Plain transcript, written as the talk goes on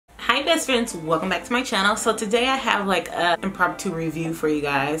Hi best friends, welcome back to my channel. So today I have like an impromptu review for you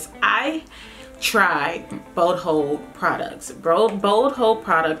guys. I tried Bold Hold products. Bold Hold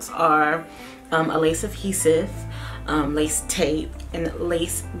products are a lace adhesive, lace tape, and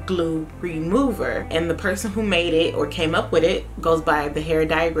lace glue remover. And the person who made it or came up with it goes by the hair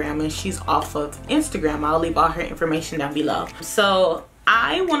diagram, and she's off of Instagram. I'll leave all her information down below. So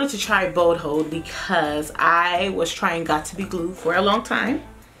I wanted to try Bold Hold because I was trying Got To Be Glue for a long time.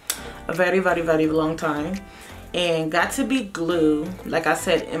 A very long time. And Got To Be Glue, like I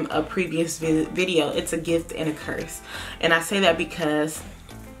said in a previous video, it's a gift and a curse. And I say that because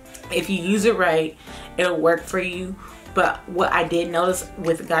if you use it right, it'll work for you. But what I did notice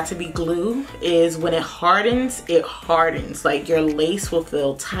with Got To Be Glue is when it hardens. Like your lace will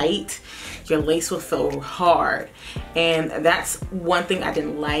feel tight, your lace will feel hard. And that's one thing I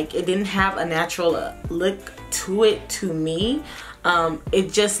didn't like. It didn't have a natural look to it to me.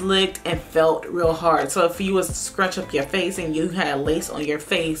 It just looked and felt real hard. So if you was to scrunch up your face and you had lace on your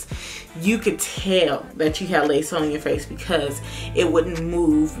face, you could tell that you had lace on your face because it wouldn't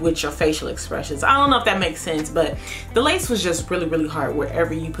move with your facial expressions. I don't know if that makes sense, but the lace was just really hard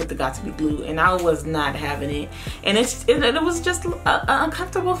wherever you put the Got To Be Glue, and I was not having it. And it was just an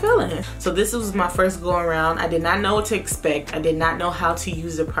uncomfortable feeling. So this was my first go around. I did not know what to expect. I did not know how to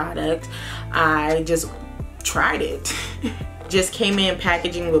use the product. I just tried it. Just came in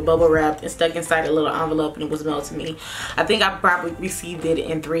packaging with bubble wrapped and stuck inside a little envelope, and it was mailed to me. I think I probably received it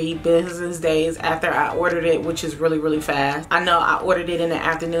in 3 business days after I ordered it, which is really fast. I know I ordered it in the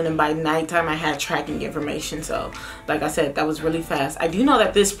afternoon, and by nighttime I had tracking information. So like I said, that was really fast. I do know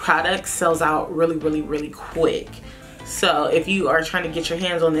that this product sells out really quick. So if you are trying to get your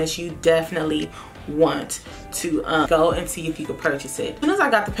hands on this, you definitely want to go and see if you could purchase it. As soon as I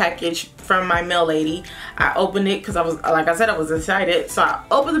got the package from my mail lady, I opened it because I was, like I said, I was excited. So I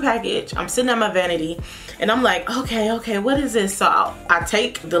opened the package. I'm sitting at my vanity and I'm like, okay, what is this? So I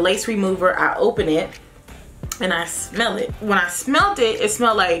take the lace remover, I open it, and I smell it. When I smelled it, it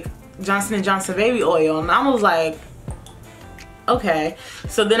smelled like Johnson & Johnson baby oil, and I was like, okay.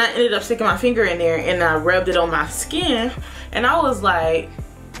 So then I ended up sticking my finger in there and I rubbed it on my skin, and I was like,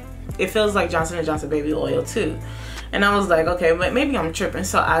 it feels like Johnson & Johnson baby oil too. And I was like, okay, but maybe I'm tripping.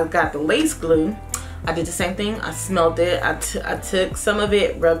 So I got the lace glue. I did the same thing. I smelled it. I took some of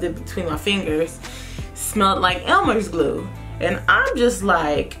it, rubbed it between my fingers. Smelled like Elmer's glue. And I'm just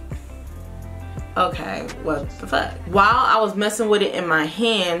like, okay, what the fuck? While I was messing with it in my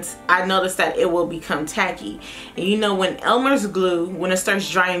hands, I noticed that it will become tacky. And you know, when Elmer's glue, when it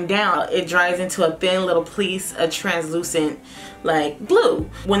starts drying down, it dries into a thin little piece of translucent like glue.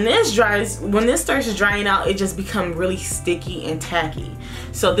 When this starts drying out, it just becomes really sticky and tacky.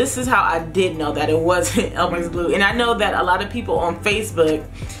 So this is how I did know that it wasn't Elmer's glue. And I know that a lot of people on Facebook,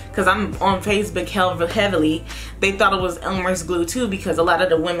 because I'm on Facebook heavily, they thought it was Elmer's glue too, because a lot of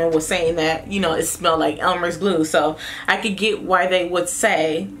the women were saying that, you know, it smelled like Elmer's glue. So I could get why they would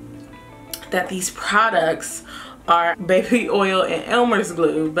say that these products are baby oil and Elmer's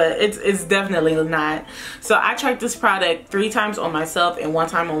glue, but it's definitely not. So I tried this product 3 times on myself and 1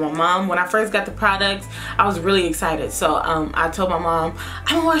 time on my mom. When I first got the product, I was really excited. So I told my mom,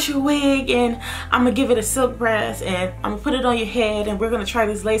 I'm gonna wash your wig and I'm gonna give it a silk press and I'm gonna put it on your head and we're gonna try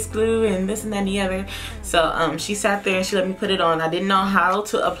this lace glue and this and that and the other. So she sat there and she let me put it on. I didn't know how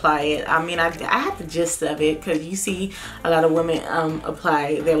to apply it. I mean, I had the gist of it, because you see a lot of women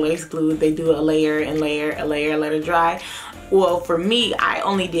apply their lace glue. They do a layer and layer, let it dry. Well, for me, I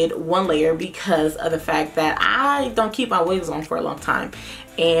only did 1 layer because of the fact that I don't keep my wigs on for a long time,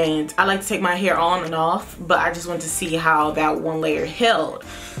 and I like to take my hair on and off, but I just wanted to see how that 1 layer held.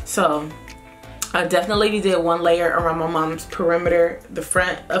 So I definitely did 1 layer around my mom's perimeter, the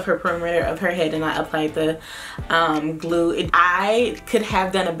front of her perimeter of her head, and I applied the glue. I could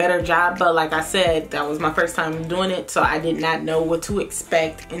have done a better job, but like I said, that was my first time doing it, so I did not know what to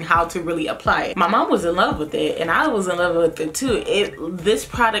expect and how to really apply it. My mom was in love with it, and I was in love with it too. This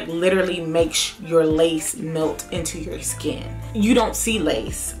product literally makes your lace melt into your skin. You don't see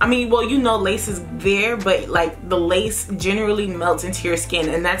lace. I mean, well, you know lace is there, but like the lace generally melts into your skin,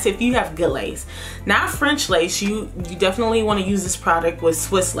 and that's if you have good lace. Not French lace. You definitely want to use this product with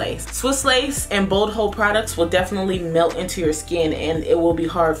Swiss lace. Swiss lace and Bold Hold products will definitely melt into your skin, and it will be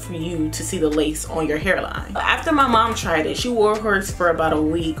hard for you to see the lace on your hairline. After my mom tried it, she wore hers for about a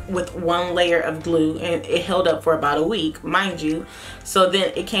week with 1 layer of glue, and it held up for about a week, mind you. So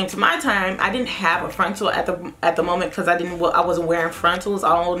then it came to my time. I didn't have a frontal at the moment because I wasn't wearing frontals.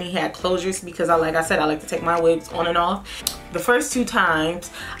 I only had closures because like I said, I like to take my wigs on and off. The first 2 times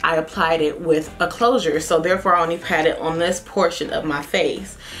I applied it with a closure, so therefore I only pat it on this portion of my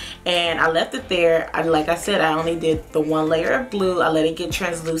face. And I left it there. Like I said, I only did the one layer of glue. I let it get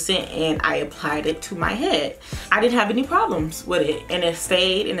translucent and I applied it to my head. I didn't have any problems with it, and it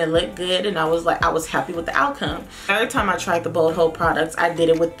stayed and it looked good, and I was happy with the outcome. Every time I tried the Bold Hold products, I did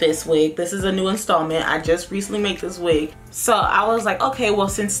it with this wig. This is a new installment. I just recently made this wig. So I was like, okay, well,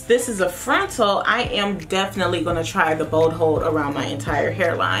 since this is a frontal, I am definitely gonna try the Bold Hold around my entire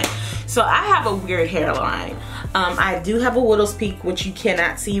hairline. So I have a weird hairline. I do have a widow's peak, which you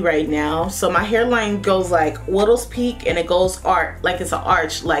cannot see right now. So my hairline goes like widow's peak, and it goes like it's an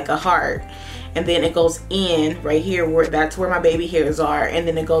arch, like a heart. And then it goes in right here, where that's where my baby hairs are, and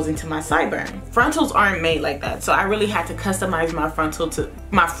then it goes into my sideburn. Frontals aren't made like that, so I really had to customize my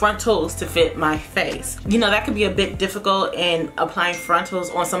frontals to fit my face. You know, that could be a bit difficult in applying frontals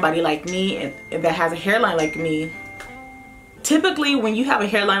on somebody like me and that has a hairline like me. Typically, when you have a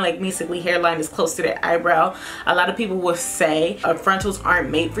hairline like me, basically hairline is close to the eyebrow, a lot of people will say frontals aren't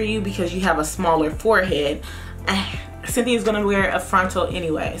made for you because you have a smaller forehead. Cynthia's gonna wear a frontal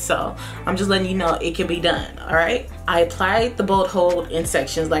anyway, so I'm just letting you know it can be done. All right, I applied the Bold Hold in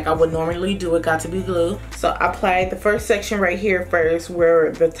sections like I would normally do. It got to be glue, so I applied the first section right here first,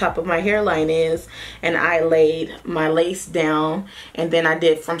 where the top of my hairline is, and I laid my lace down, and then I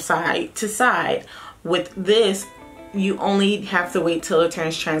did from side to side. With this, you only have to wait till it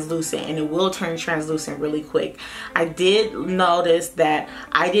turns translucent, and it will turn translucent really quick. I did notice that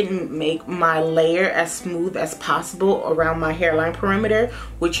I didn't make my layer as smooth as possible around my hairline perimeter,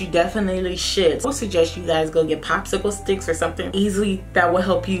 which you definitely should. I would suggest you guys go get popsicle sticks or something easily that will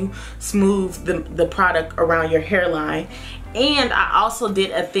help you smooth the product around your hairline. And I also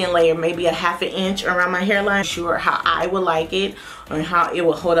did a thin layer, maybe a ½ inch around my hairline, sure how I would like it and how it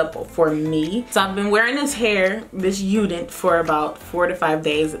will hold up for me. So I've been wearing this unit for about 4 to 5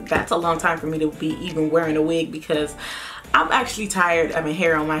 days. That's a long time for me to be even wearing a wig, because I'm actually tired of my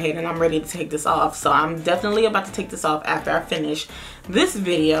hair on my head and I'm ready to take this off. So I'm definitely about to take this off after I finish this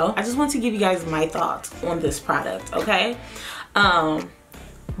video. I just want to give you guys my thoughts on this product, okay?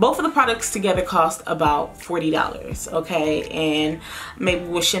 Both of the products together cost about $40, okay? And maybe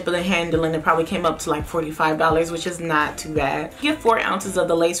with shipping and handling, it probably came up to like $45, which is not too bad. You get 4 ounces of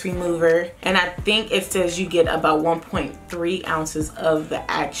the lace remover, and I think it says you get about 1.3 ounces of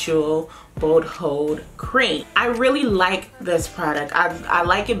the actual Bold Hold cream. I really like this product. I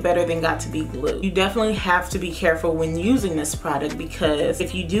like it better than Got to Be Glue. You definitely have to be careful when using this product, because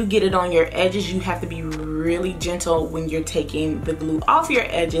if you do get it on your edges, you have to be really gentle when you're taking the glue off your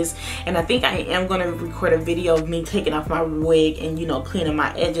edges. And I think I am going to record a video of me taking off my wig and, you know, cleaning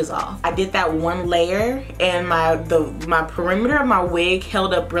my edges off. I did that one layer, and my perimeter of my wig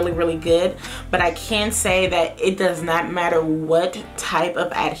held up really good, but I can say that it does not matter what type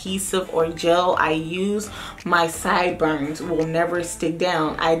of adhesive or gel I use, my sideburns will never stick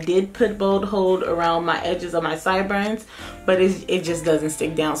down. I did put Bold Hold around my edges of my sideburns, but it just doesn't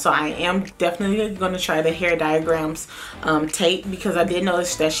stick down. So I am definitely going to try the Hair Diagrams tape, because I did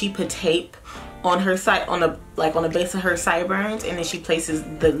notice that she put tape on her side, on the base of her sideburns, and then she places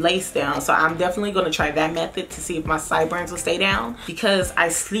the lace down. So I'm definitely going to try that method to see if my sideburns will stay down, because I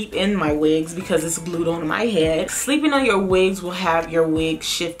sleep in my wigs because it's glued onto my head. Sleeping on your wigs will have your wig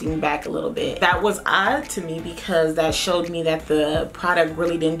shifting back a little bit. That was odd to me, because that showed me that the product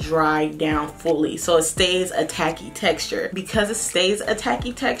really didn't dry down fully, so it stays a tacky texture. Because it stays a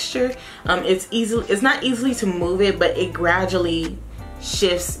tacky texture, it's not easily to move it, but it gradually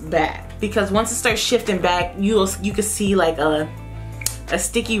shifts back. Because once it starts shifting back, you can see like a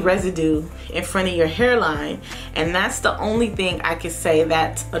sticky residue in front of your hairline, and that's the only thing I could say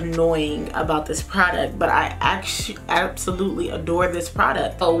that's annoying about this product. But I actually absolutely adore this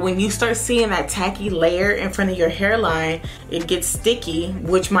product. So when you start seeing that tacky layer in front of your hairline, it gets sticky,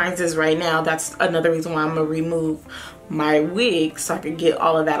 which mine is right now. That's another reason why I'm gonna remove my wig so I could get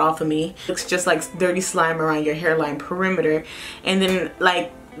all of that off of me. Looks just like dirty slime around your hairline perimeter, and then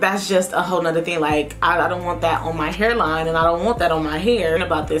like that's just a whole nother thing. Like I don't want that on my hairline, and I don't want that on my hair. And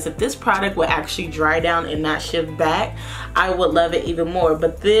about this, if this product would actually dry down and not shift back, I would love it even more.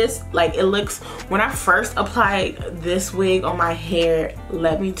 But this, like, it looks, when I first applied this wig on my hair,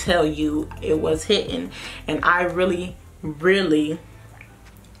 let me tell you, it was hitting, and I really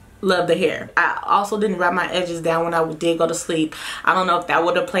love the hair. I also didn't wrap my edges down when I did go to sleep. I don't know if that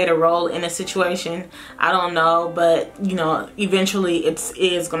would have played a role in a situation. I don't know, but you know, eventually it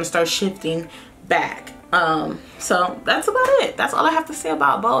is going to start shifting back. So that's about it. That's all I have to say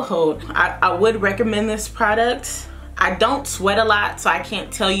about Bold Hold. I would recommend this product. I don't sweat a lot, so I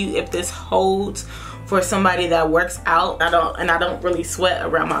can't tell you if this holds for somebody that works out. I don't really sweat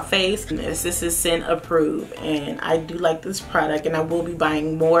around my face. This is sin approved, and I do like this product, and I will be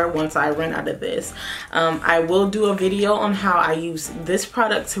buying more once I run out of this. I will do a video on how I use this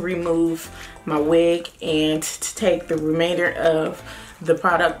product to remove my wig and to take the remainder of the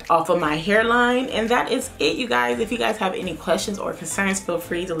product off of my hairline. And that is it, you guys. If you guys have any questions or concerns, feel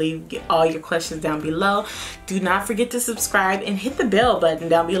free to leave all your questions down below. Do not forget to subscribe and hit the bell button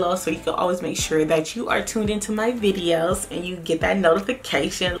down below so you can always make sure that you are tuned into my videos and you get that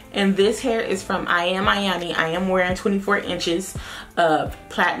notification. And this hair is from I Am NiGERIAN. I am wearing 24 inches of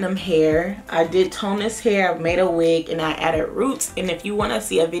platinum hair. I did tone this hair, I've made a wig, and I added roots. And if you want to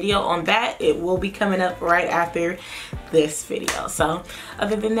see a video on that, it will be coming up right after this video. So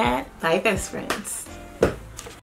other than that, bye best friends.